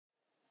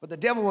But the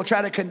devil will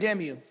try to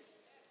condemn you.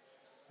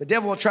 The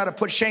devil will try to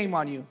put shame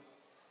on you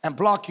and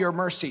block your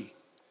mercy.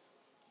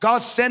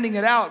 God's sending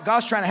it out.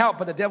 God's trying to help,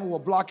 but the devil will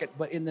block it.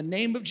 But in the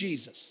name of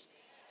Jesus,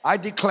 I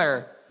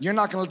declare you're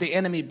not going to let the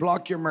enemy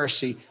block your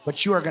mercy,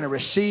 but you are going to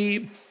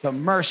receive the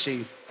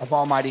mercy of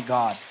Almighty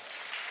God.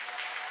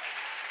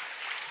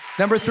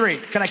 Number 3,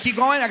 can I keep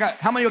going?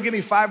 How many will give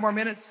me 5 more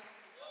minutes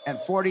and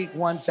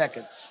 41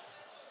 seconds?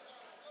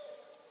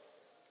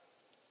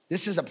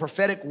 This is a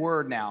prophetic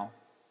word now.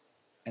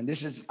 And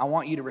I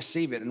want you to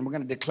receive it, and we're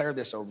going to declare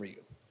this over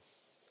you.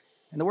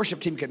 And the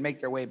worship team can make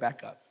their way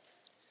back up.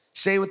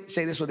 Say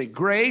this with me.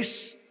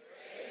 Grace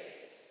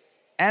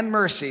and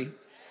mercy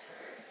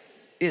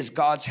is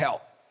God's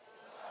help.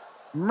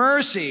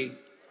 Mercy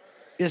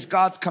is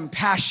God's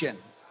compassion.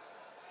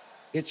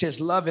 It's his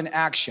love in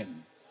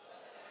action.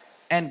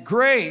 And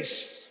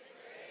grace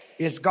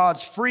is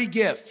God's free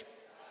gift,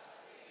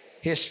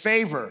 his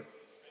favor,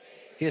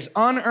 his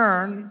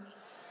unearned,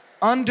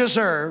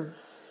 undeserved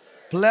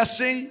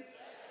blessing,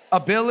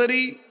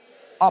 ability,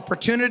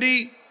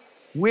 opportunity,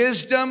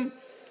 wisdom,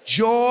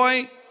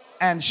 joy,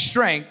 and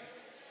strength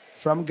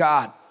from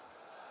God.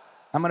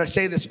 I'm going to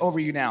say this over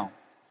you now.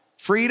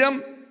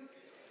 Freedom,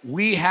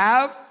 we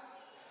have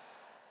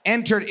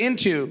entered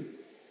into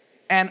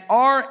and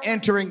are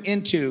entering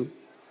into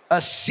a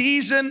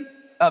season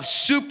of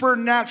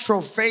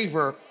supernatural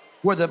favor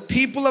where the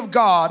people of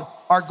God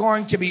are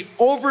going to be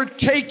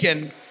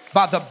overtaken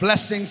by the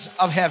blessings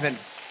of heaven.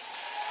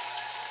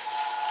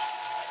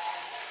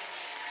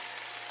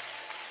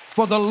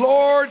 For the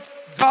Lord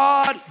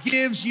God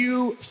gives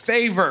you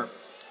favor.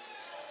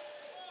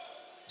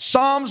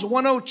 Psalms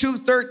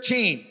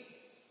 102:13.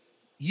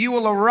 You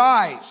will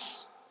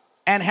arise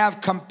and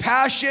have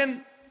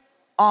compassion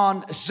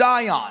on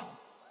Zion,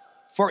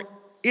 for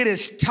it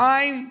is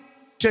time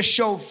to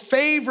show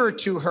favor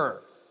to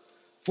her.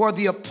 For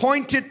the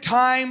appointed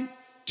time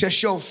to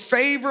show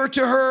favor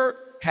to her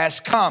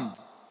has come.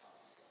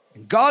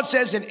 And God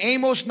says in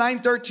Amos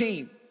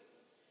 9:13,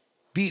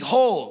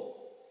 behold,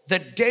 the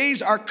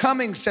days are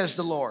coming, says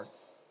the Lord,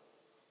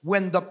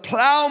 when the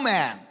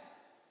plowman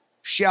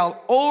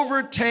shall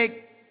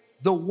overtake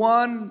the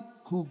one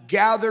who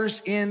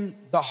gathers in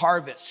the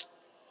harvest.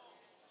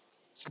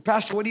 So,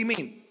 Pastor, what do you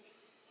mean?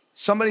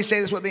 Somebody say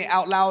this with me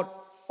out loud.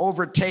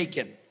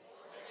 Overtaken.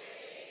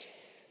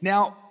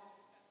 Now,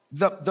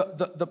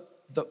 the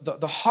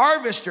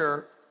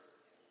harvester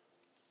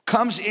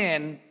comes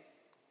in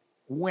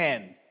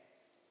when?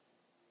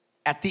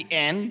 At the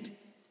end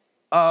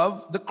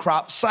of the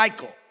crop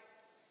cycle.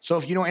 So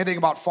if you know anything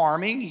about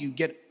farming, if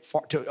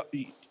you're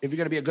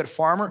going to be a good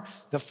farmer,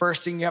 the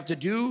first thing you have to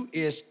do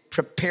is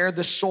prepare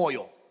the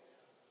soil.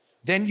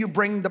 Then you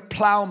bring the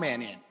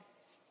plowman in,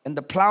 and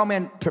the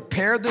plowman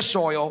prepare the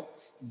soil,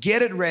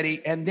 get it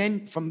ready, and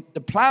then from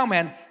the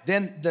plowman,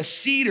 then the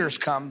seeders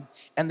come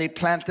and they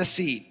plant the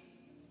seed.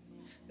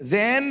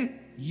 Then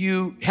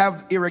you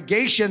have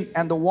irrigation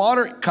and the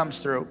water comes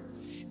through,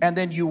 and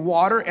then you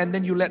water, and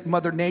then you let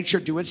Mother Nature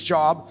do its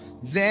job.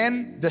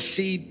 Then the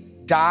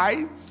seed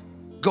dies,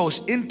 goes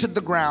into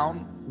the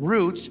ground,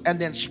 roots, and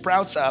then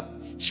sprouts up.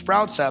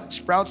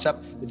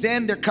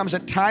 Then there comes a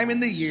time in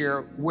the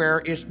year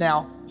where it's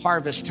now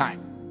harvest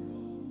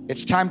time.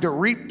 It's time to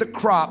reap the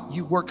crop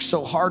you worked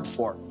so hard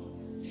for.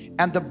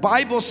 And the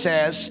Bible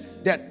says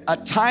that a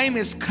time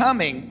is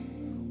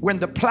coming when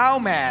the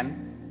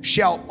plowman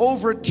shall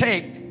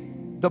overtake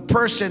the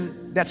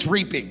person that's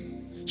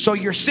reaping. So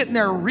you're sitting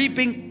there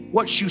reaping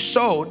what you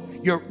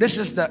sowed. This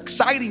is the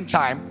exciting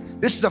time.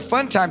 This is a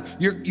fun time.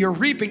 You're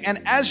reaping,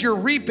 and as you're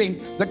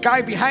reaping, the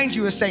guy behind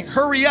you is saying,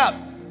 hurry up.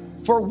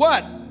 For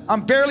what?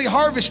 I'm barely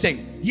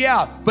harvesting.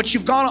 Yeah, but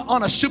you've gone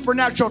on a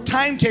supernatural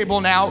timetable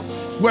now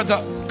where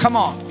the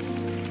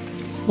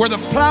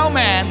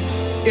plowman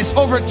is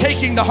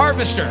overtaking the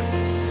harvester.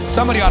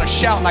 Somebody ought to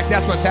shout like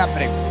that's what's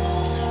happening.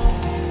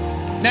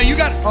 Now you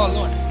got, oh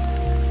Lord.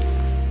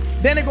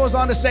 Then it goes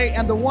on to say,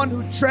 and the one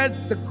who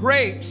treads the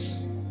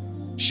grapes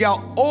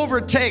shall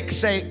overtake,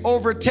 say,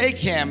 overtake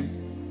him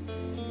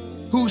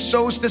who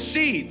sows the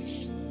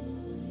seeds.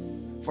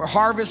 For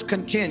harvest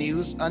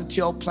continues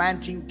until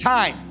planting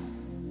time.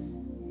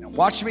 Now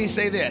watch me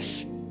say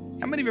this.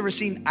 How many of you have ever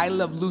seen I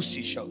Love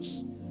Lucy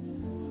shows?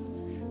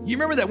 You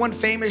remember that one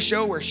famous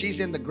show where she's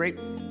in the grape?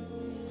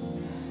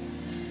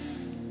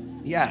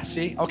 Yeah,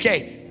 see?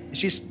 Okay.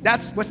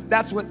 That's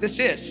what this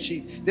is.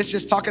 This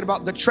is talking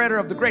about the treader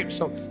of the grapes.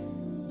 So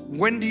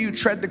when do you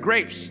tread the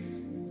grapes?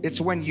 It's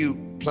when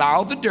you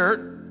plow the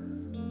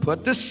dirt,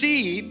 put the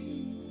seed,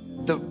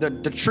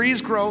 the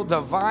trees grow,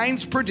 the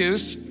vines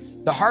produce,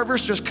 the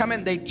harvesters come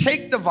in, they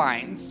take the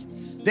vines.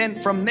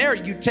 Then from there,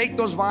 you take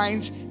those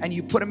vines and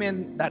you put them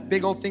in that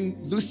big old thing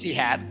Lucy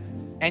had,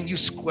 and you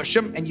squish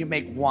them and you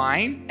make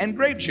wine and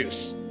grape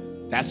juice.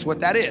 That's what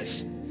that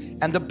is.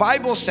 And the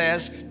Bible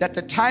says that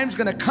the time's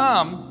gonna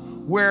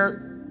come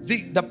where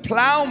the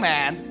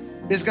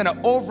plowman is gonna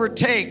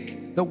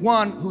overtake the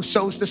one who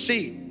sows the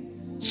seed.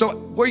 So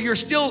where you're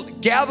still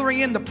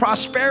gathering in the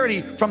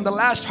prosperity from the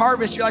last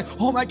harvest, you're like,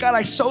 oh my God,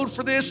 I sowed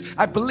for this.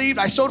 I believed,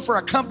 I sowed for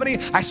a company.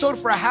 I sowed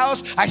for a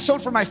house. I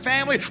sowed for my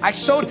family. I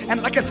sowed,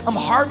 and like I'm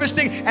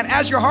harvesting. And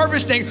as you're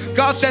harvesting,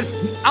 God said,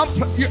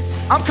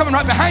 I'm coming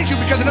right behind you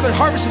because another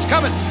harvest is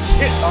coming.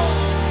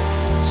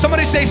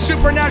 Somebody say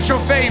supernatural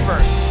favor.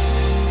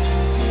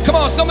 Come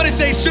on, somebody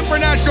say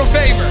supernatural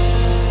favor.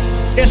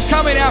 It's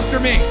coming after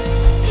me.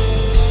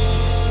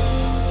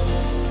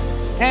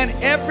 And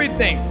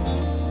everything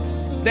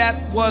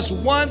that was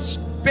once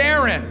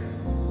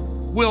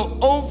barren will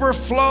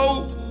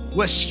overflow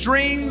with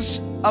streams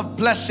of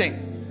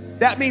blessing.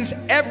 That means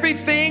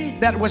everything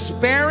that was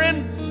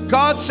barren,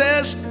 God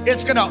says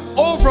it's gonna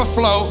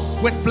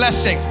overflow with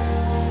blessing.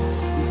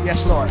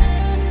 Yes, Lord.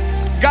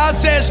 God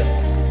says,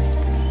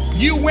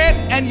 you went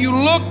and you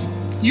looked,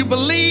 you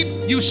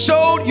believed, you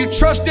sowed, you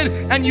trusted,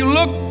 and you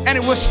looked, and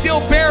it was still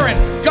barren.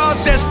 God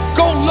says,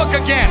 go look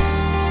again.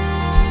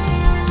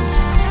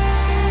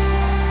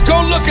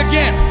 Go look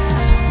again.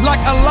 Like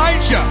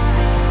Elijah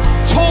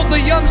told the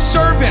young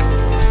servant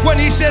when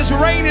he says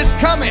rain is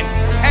coming,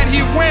 and he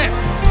went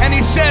and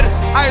he said,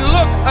 I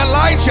looked,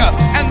 Elijah,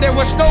 and there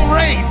was no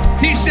rain.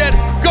 He said,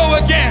 go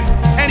again,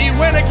 and he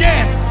went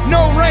again,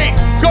 no rain.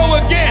 Go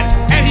again,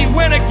 and he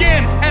went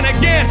again and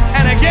again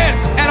and again.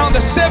 And on the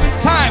seventh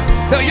time,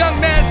 the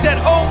young man said,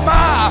 oh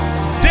my,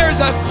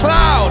 there's a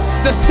cloud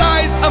the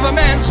size of a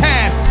man's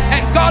hand.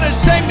 And God is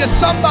saying to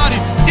somebody,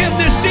 in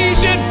this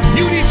season,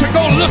 you need to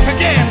go look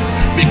again,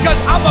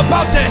 because I'm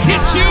about to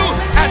hit you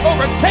and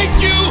overtake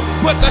you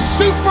with the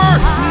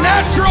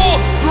supernatural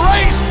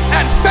grace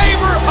and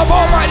favor of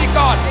Almighty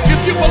God.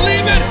 If you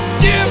believe it,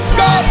 give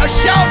God a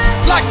shout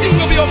like you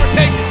will be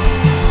overtaken.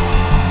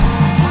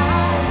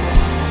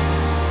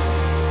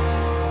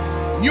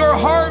 Your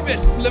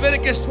harvest,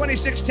 Leviticus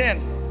 26:10.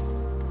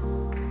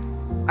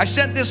 I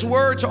sent this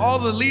word to all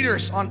the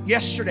leaders on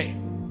yesterday,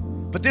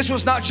 but this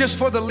was not just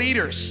for the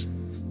leaders.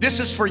 This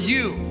is for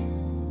you.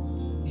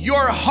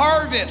 Your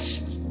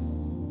harvest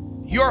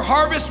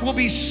will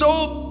be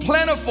so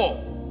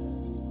plentiful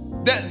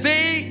that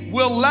they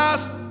will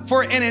last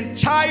for an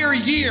entire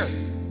year.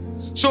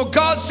 So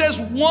God says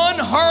one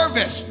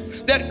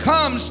harvest that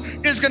comes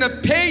is gonna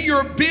pay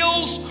your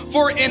bills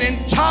for an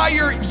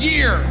entire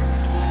year.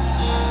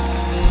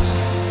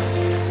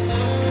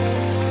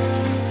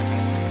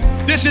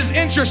 This is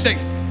interesting.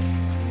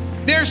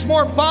 There's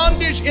more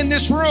bondage in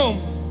this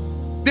room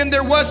than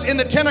there was in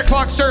the 10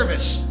 o'clock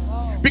service.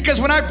 Because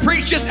when I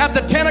preached this at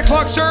the 10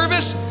 o'clock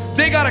service,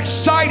 they got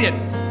excited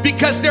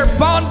because their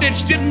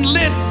bondage didn't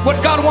lit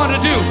what God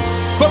wanted to do.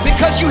 But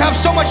because you have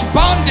so much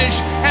bondage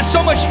and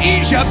so much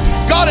Egypt,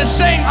 God is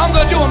saying, I'm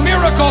gonna do a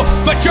miracle,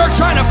 but you're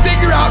trying to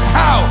figure out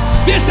how.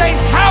 This ain't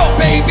how,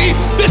 baby.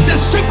 This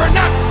is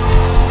supernatural.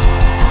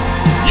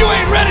 You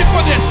ain't ready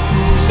for this.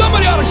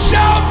 Somebody ought to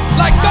shout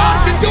like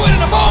God can do it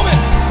in a moment.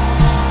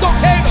 It's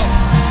okay though.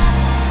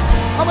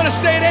 I'm gonna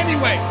say it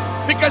anyway,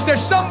 because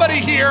there's somebody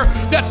here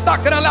that's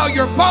not gonna allow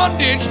your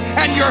bondage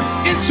and your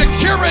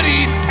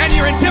insecurity and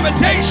your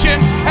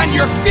intimidation and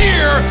your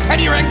fear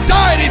and your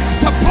anxiety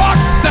to block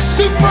the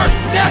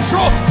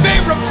supernatural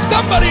favor of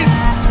somebody.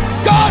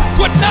 God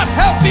would not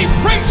have me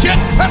preach it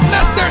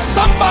unless there's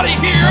somebody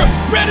here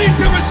ready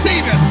to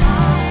receive it.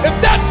 If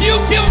that's you,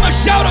 give him a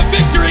shout of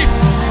victory.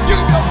 You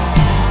can go.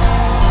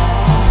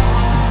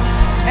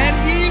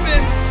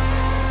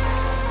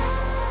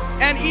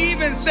 And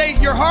even say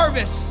your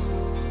harvest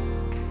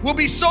will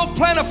be so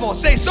plentiful.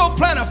 Say so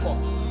plentiful.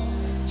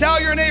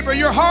 Tell your neighbor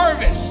your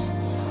harvest,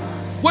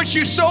 what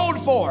you sowed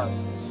for,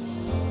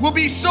 will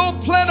be so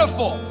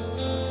plentiful.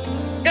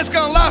 It's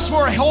gonna last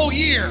for a whole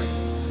year.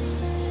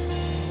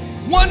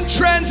 One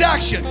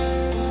transaction.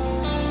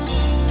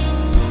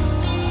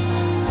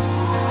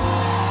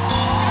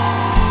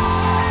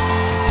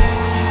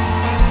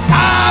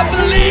 I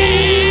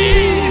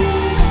believe,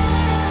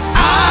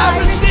 I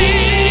receive.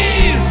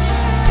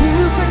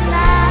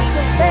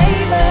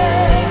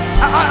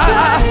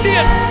 I see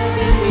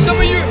it. Some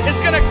of you,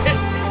 it's gonna.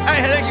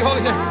 I think you hold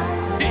it there.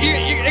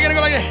 You're gonna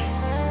go like this.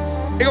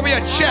 It's gonna be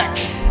a check,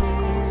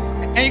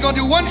 and you're gonna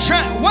do one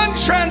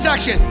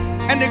transaction,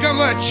 and they're gonna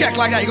go to check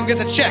like that. You're gonna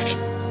get the check,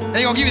 and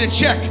they're gonna give you the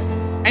check,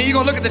 and you're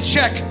gonna look at the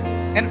check,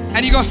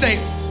 and you're gonna say,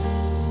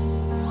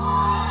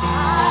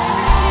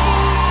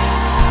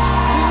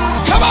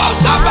 "Come on,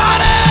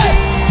 somebody!"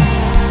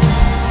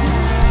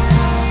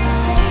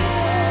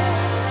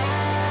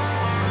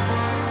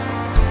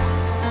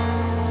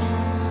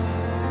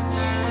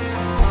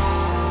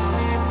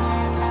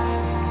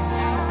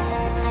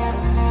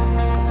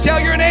 Tell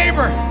your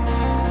neighbor,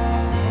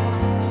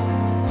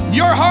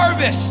 your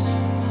harvest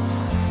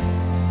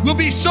will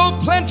be so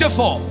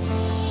plentiful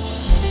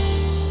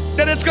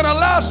that it's gonna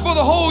last for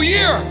the whole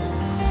year.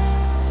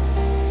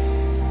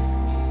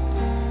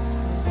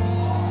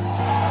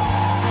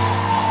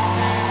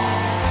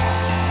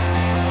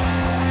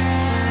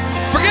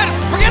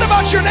 Forget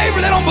about your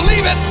neighbor, they don't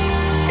believe it.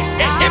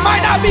 It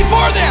might not be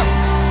for them.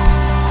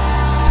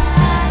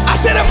 I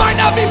said it might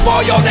not be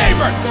for your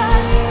neighbor.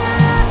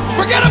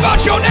 Forget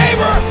about your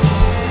neighbor.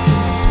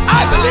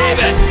 I believe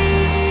it.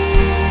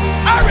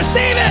 I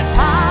receive it.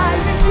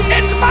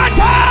 It's my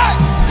time.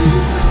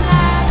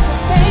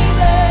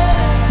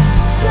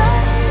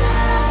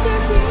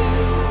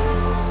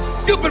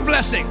 Stupid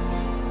blessing.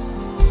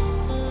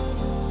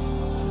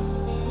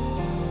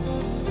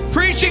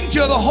 Preaching to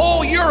the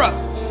whole Europe.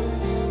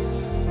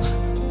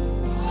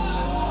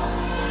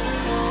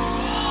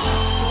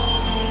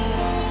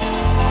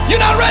 You're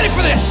not ready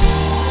for this.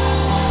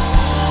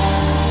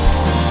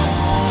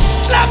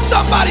 Slap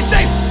somebody,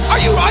 say,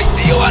 do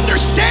you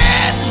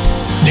understand?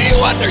 Do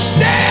you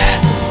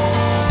understand?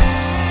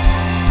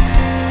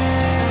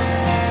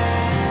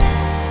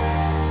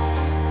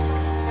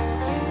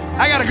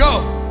 I gotta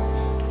go.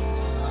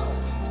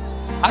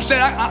 I said,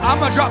 I'm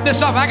gonna drop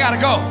this off, I gotta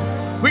go.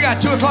 We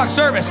got 2 o'clock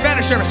service,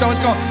 Spanish service, so it's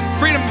called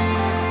Freedom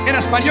in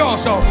Espanol,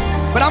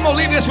 but I'm gonna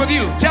leave this with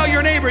you. Tell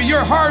your neighbor,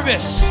 your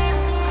harvest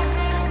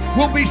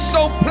will be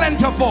so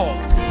plentiful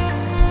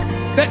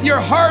that your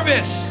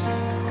harvest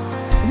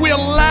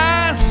will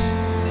last,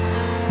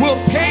 will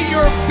pay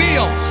your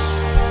bills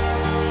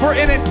for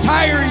an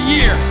entire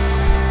year.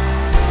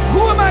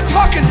 Who am I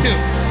talking to?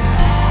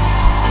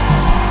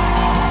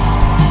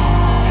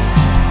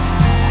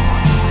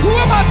 Who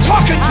am I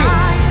talking to?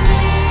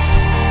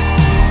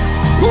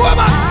 Who am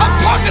I? I'm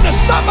talking to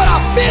somebody, I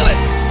feel it.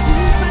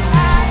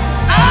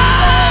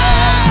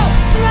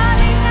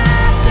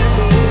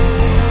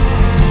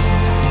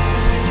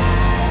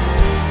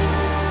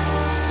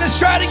 Let's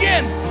try it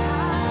again.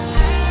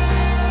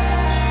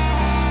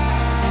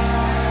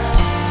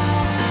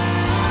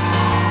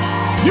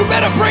 You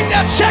better bring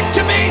that check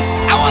to me.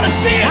 I want to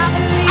see it.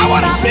 I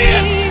want to see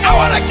it. I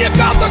want to give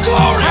God the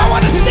glory. I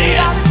want to see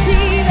it.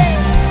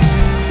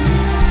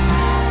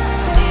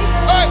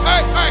 All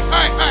right.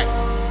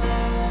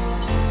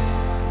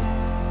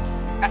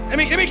 Let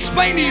me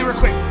explain to you real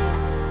quick.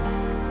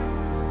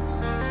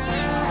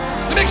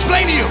 Let me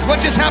explain to you what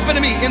just happened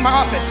to me in my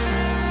office.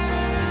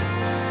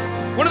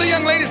 One of the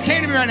young ladies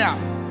came to me right now.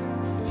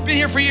 Been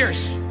here for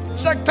years.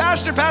 She's like,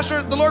 Pastor,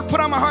 the Lord put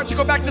on my heart to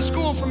go back to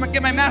school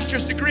get my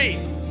master's degree.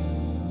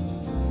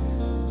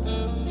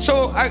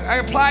 So I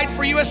applied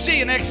for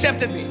USC and they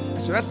accepted me.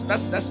 So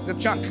that's a good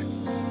chunk,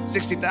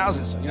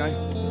 60,000. So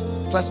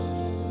plus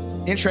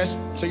interest.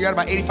 So you're at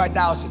about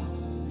 85,000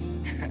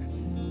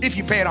 if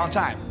you pay it on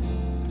time.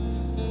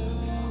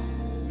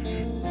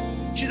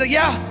 She's like,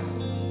 yeah,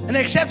 and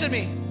they accepted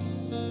me.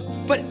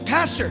 But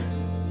Pastor,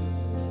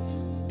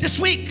 this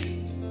week,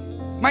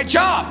 my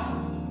job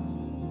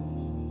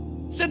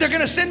said they're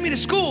gonna send me to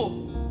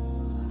school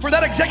for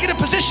that executive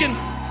position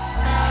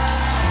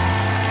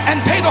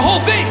and pay the whole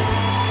thing.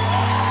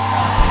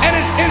 And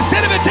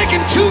instead of it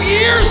taking 2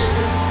 years,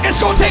 it's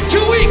gonna take 2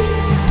 weeks.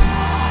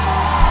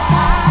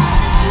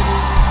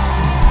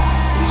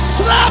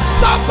 Slap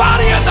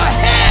somebody in the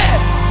head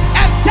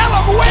and tell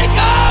them, wake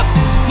up,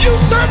 you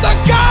serve the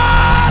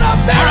God of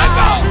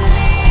miracles.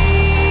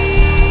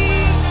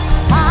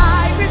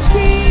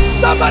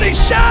 Somebody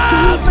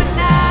shout.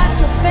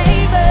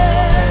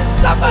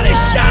 Somebody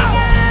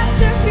shout.